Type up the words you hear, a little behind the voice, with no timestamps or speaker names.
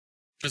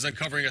Is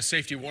uncovering a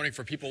safety warning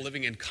for people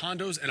living in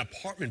condos and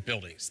apartment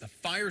buildings. The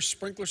fire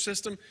sprinkler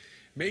system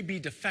may be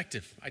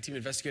defective. I-Team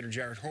investigator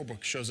Jared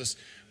Holbrook shows us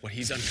what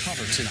he's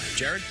uncovered tonight.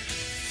 Jared?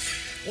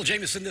 Well,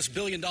 Jameson, this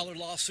billion-dollar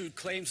lawsuit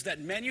claims that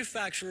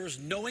manufacturers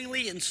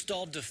knowingly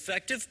installed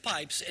defective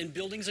pipes in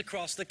buildings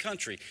across the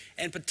country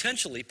and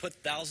potentially put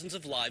thousands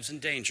of lives in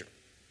danger.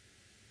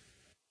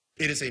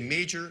 It is a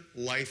major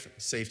life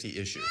safety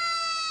issue.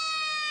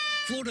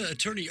 Florida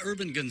attorney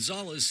Urban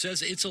Gonzalez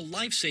says it's a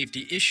life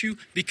safety issue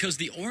because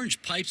the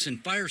orange pipes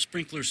and fire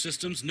sprinkler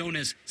systems known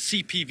as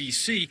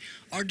CPVC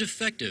are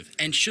defective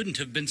and shouldn't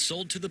have been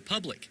sold to the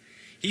public.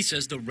 He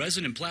says the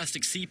resin and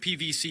plastic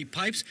CPVC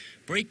pipes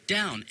break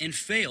down and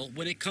fail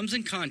when it comes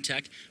in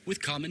contact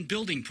with common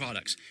building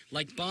products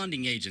like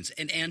bonding agents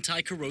and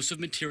anti-corrosive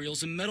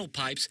materials and metal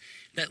pipes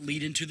that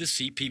lead into the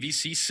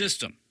CPVC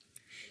system.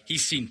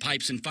 He's seen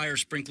pipes and fire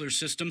sprinkler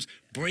systems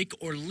break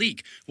or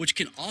leak, which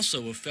can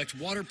also affect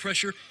water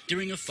pressure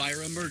during a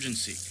fire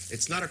emergency.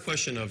 It's not a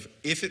question of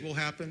if it will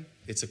happen,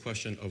 it's a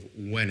question of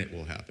when it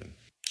will happen.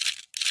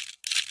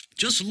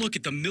 Just look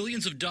at the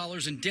millions of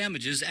dollars in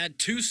damages at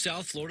 2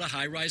 South Florida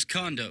high-rise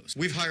condos.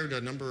 We've hired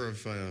a number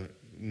of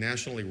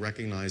nationally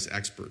recognized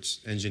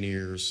experts,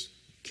 engineers,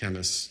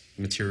 chemists,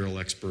 material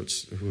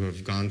experts who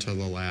have gone to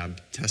the lab,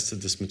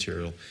 tested this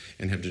material,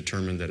 and have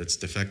determined that it's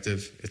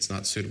defective, it's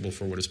not suitable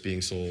for what is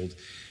being sold,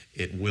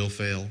 it will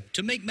fail.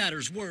 To make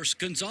matters worse,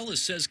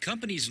 Gonzalez says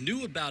companies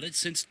knew about it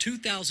since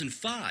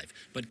 2005,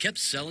 but kept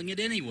selling it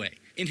anyway.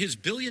 In his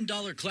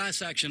billion-dollar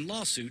class action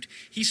lawsuit,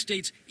 he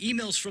states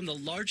emails from the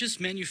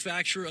largest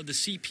manufacturer of the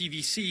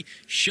CPVC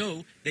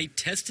show they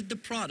tested the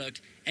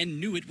product and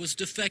knew it was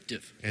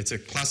defective. It's a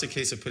classic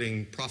case of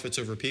putting profits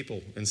over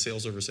people and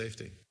sales over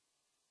safety.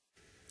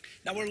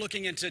 Now we're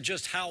looking into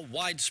just how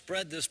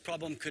widespread this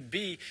problem could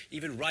be,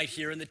 even right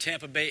here in the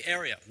Tampa Bay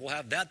area. We'll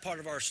have that part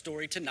of our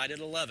story tonight at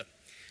 11.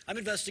 I'm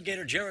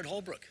investigator Jared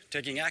Holbrook,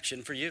 taking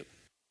action for you.